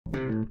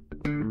Hello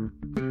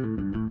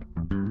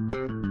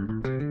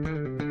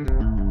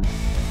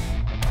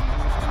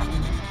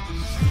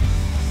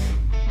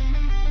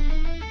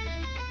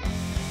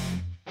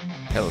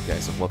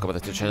guys and welcome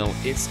back to the channel.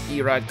 It's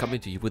Erad coming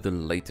to you with the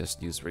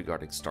latest news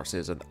regarding Star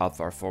Citizen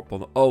Alpha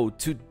 4.0.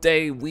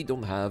 Today we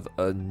don't have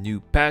a new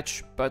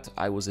patch, but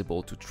I was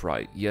able to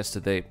try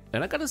yesterday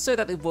and I gotta say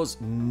that it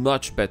was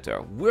much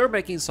better. We're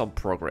making some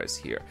progress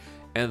here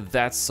and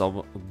that's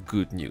some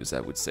good news,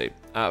 I would say.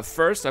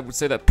 First, I would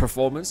say that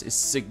performance is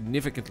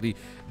significantly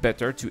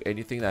better to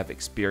anything that I've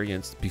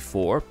experienced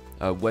before.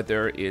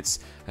 Whether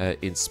it's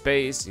in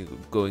space,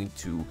 going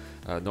to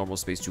normal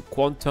space to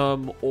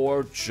quantum,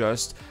 or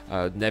just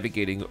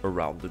navigating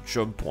around the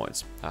jump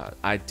points.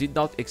 I did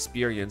not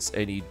experience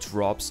any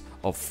drops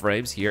of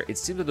frames here. It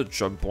seems that the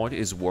jump point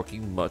is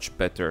working much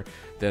better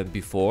than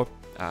before.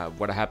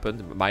 What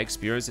happened, my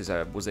experience is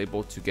I was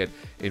able to get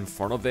in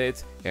front of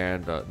it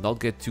and not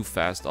get too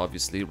fast,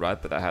 obviously,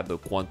 right? But I had the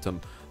quantum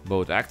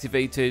mode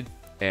activated,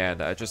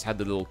 and I just had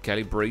the little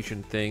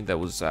calibration thing that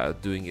was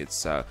doing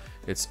its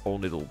own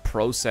little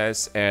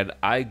process, and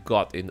I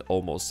got in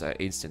almost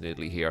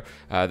instantly here.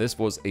 This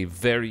was a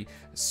very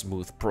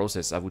smooth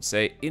process, I would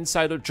say.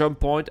 Inside the jump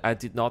point, I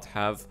did not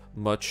have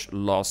much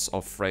loss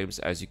of frames,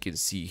 as you can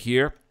see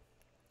here.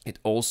 It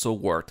also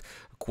worked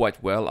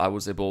quite well. I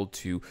was able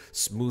to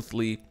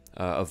smoothly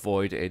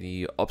avoid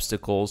any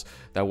obstacles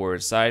that were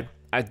inside.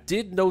 I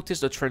did notice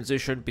the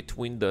transition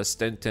between the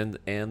Stenton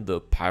and the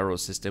Pyro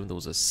system. There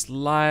was a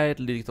slight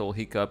little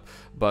hiccup,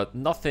 but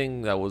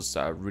nothing that was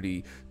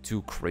really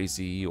too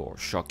crazy or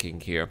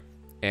shocking here.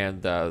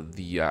 And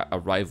the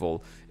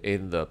arrival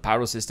in the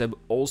Pyro system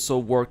also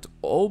worked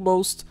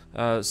almost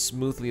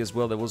smoothly as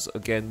well. There was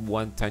again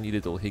one tiny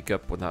little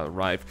hiccup when I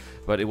arrived,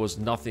 but it was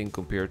nothing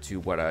compared to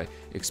what I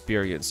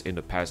experienced in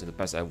the past. In the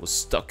past, I was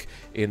stuck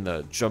in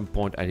the jump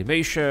point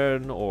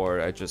animation,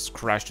 or I just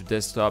crashed the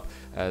desktop.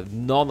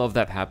 None of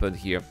that happened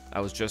here. I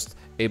was just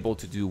able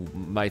to do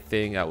my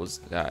thing. I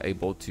was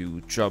able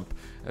to jump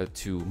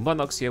to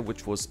Monox here,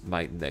 which was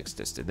my next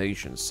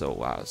destination.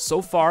 So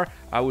so far,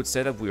 I would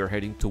say that we are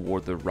heading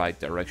toward the right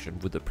direction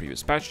with the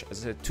previous patch.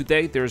 As I said,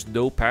 today there's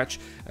no patch.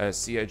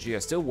 CIG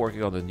is still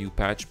working on a new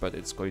patch, but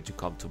it's going to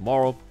come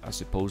tomorrow. I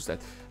suppose that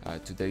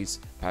today's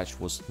patch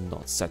was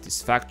not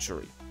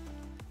satisfactory.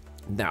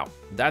 Now,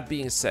 that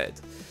being said,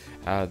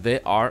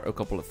 there are a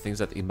couple of things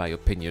that, in my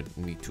opinion,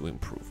 need to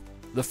improve.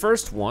 The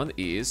first one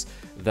is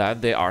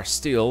that there are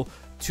still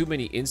too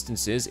many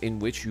instances in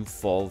which you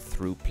fall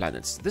through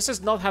planets. This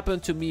has not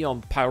happened to me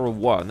on Pyro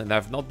 1, and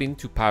I've not been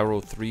to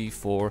Pyro 3,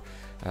 4,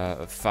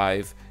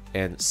 5,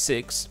 and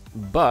 6,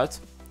 but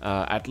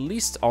at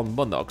least on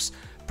Monox,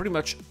 pretty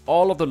much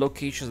all of the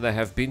locations that I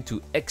have been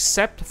to,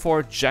 except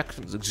for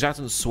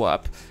Jackson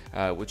Swap,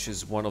 which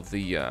is one of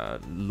the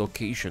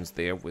locations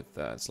there with,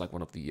 it's like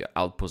one of the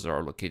outposts that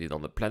are located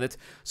on the planet.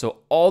 So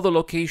all the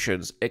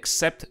locations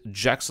except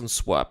Jackson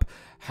Swap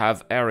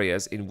have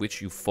areas in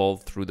which you fall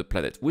through the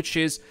planet, which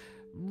is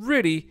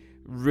really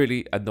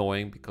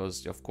annoying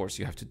because of course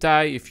you have to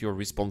die. If your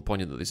respawn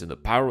point is in the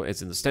Pyro,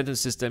 it's in the Stenton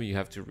system, you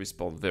have to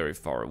respawn very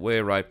far away,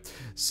 right?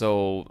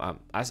 So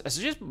I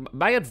suggest,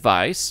 my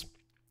advice,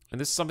 and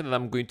this is something that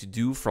I'm going to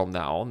do from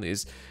now on,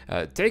 is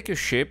take a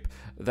ship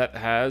that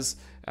has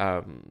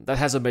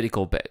a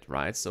medical bed,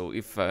 right? So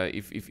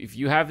if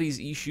you have these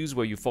issues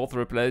where you fall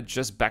through a planet,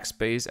 just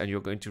backspace and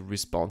you're going to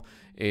respawn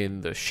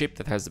in the ship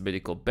that has the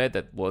medical bed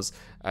that was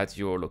at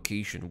your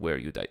location where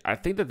you died. I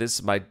think that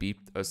this might be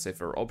a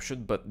safer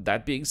option, but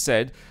that being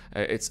said,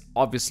 it's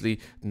obviously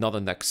not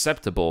an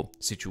acceptable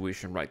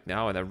situation right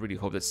now, and I really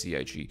hope that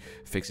CIG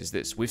fixes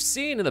this. We've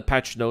seen in the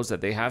patch notes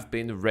that they have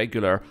been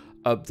regular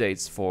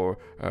updates for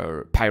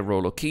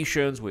Pyro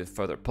locations with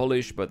further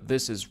polish, but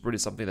this is really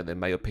something that, in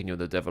my opinion,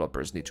 the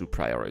developers need to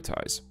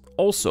prioritize.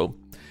 Also,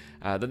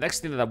 the next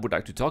thing that I would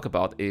like to talk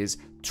about is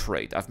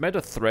trade. I've made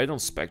a thread on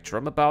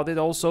Spectrum about it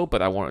also,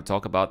 but I want to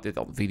talk about it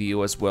on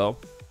video as well.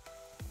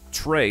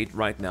 Trade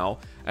right now,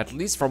 at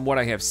least from what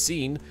I have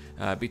seen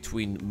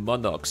between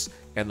Monox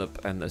and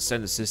the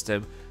Sender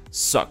system,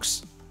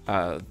 sucks.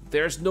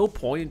 There's no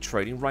point in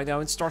trading right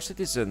now in Star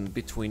Citizen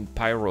between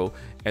Pyro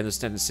and the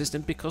Standard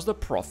system because the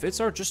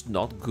profits are just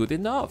not good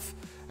enough.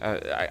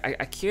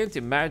 I can't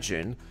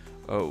imagine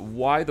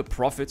why the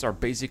profits are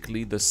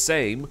basically the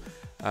same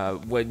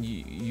when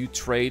you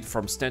trade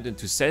from Stanton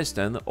to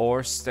Ceston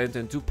or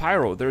Stanton to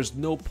Pyro. There's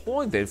no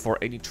point then for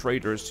any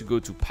traders to go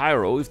to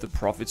Pyro if the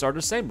profits are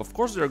the same. Of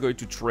course they're going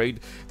to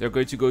trade, they're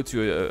going to go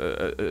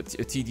to a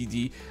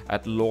TDD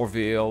at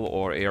Lorville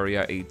or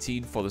Area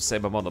 18 for the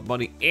same amount of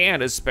money,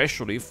 and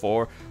especially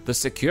for the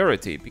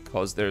security,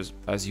 because there's,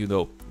 as you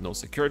know, no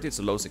security. It's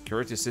a low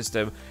security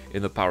system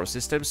in the Pyro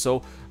system,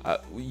 so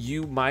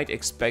you might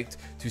expect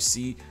to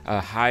see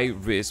a high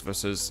risk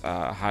versus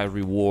high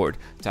reward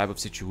type of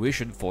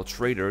situation for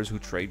traders who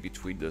trade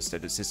between the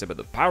Standard system and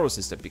the Pyro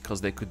system, because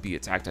they could be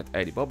attacked at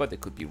any moment, they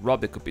could be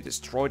robbed, they could be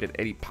destroyed, and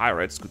any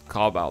pirates could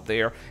come out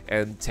there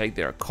and take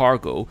their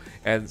cargo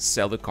and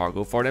sell the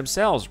cargo for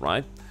themselves,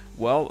 right?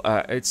 well,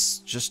 it's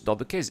just not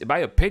the case. In my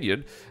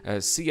opinion,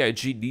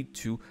 CIG need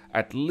to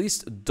at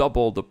least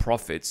double the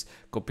profits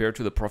compared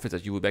to the profits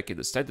that you would make in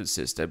the standard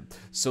system,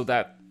 so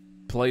that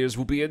players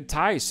will be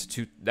enticed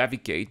to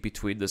navigate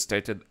between the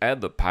standard and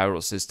the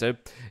pyro system,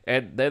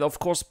 and then of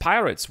course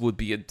pirates would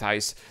be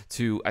enticed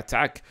to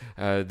attack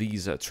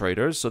these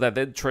traders, so that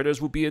then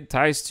traders would be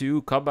enticed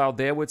to come out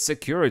there with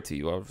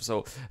security.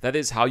 So that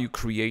is how you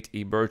create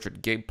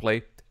emergent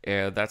gameplay.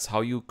 And that's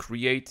how you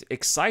create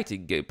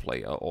exciting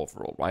gameplay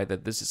overall, right?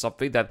 And this is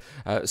something that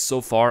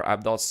so far I'm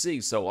not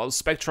seeing. So on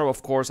Spectrum,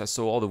 of course, I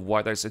saw all the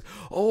white. I said,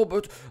 oh,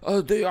 but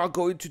they are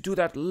going to do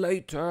that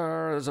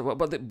later.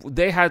 But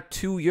they had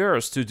 2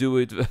 years to do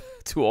it,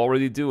 to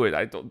already do it.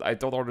 I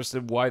don't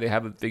understand why they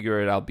haven't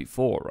figured it out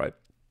before, right?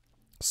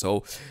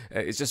 So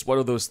it's just one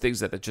of those things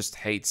that I just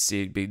hate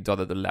seeing being done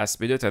at the last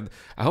minute, and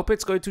I hope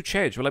it's going to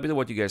change. Well, let me know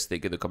what you guys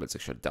think in the comment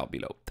section down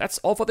below. That's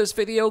all for this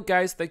video,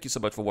 guys. Thank you so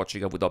much for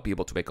watching. I would not be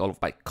able to make all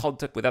of my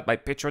content without my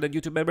Patreon and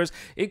YouTube members,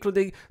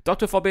 including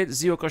Dr. Forbid,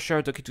 Zero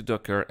Kosher, Doki2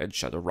 Docker, and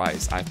Shadow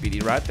Rise. I've been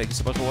Irad. Thank you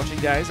so much for watching,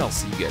 guys. I'll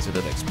see you guys in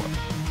the next one.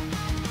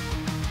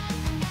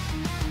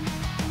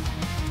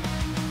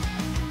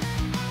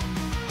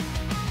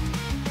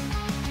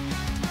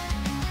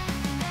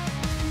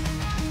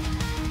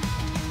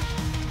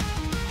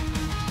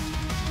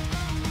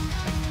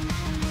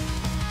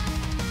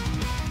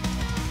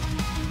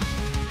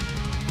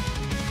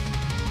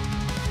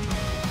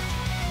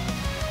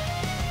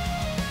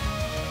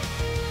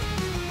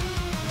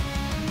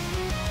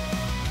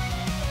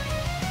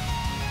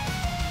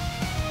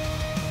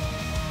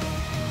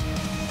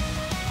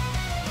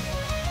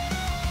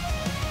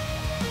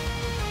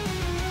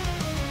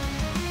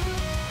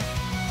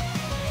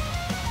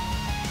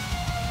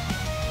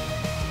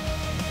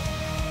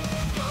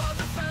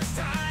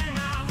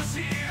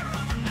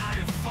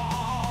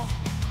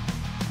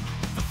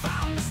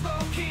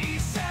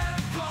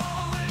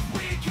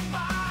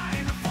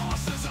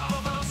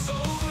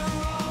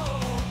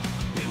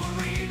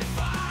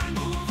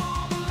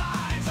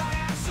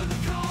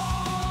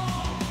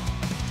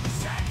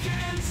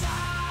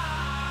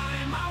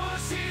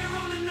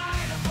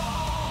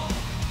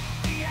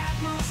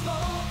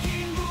 Smoke.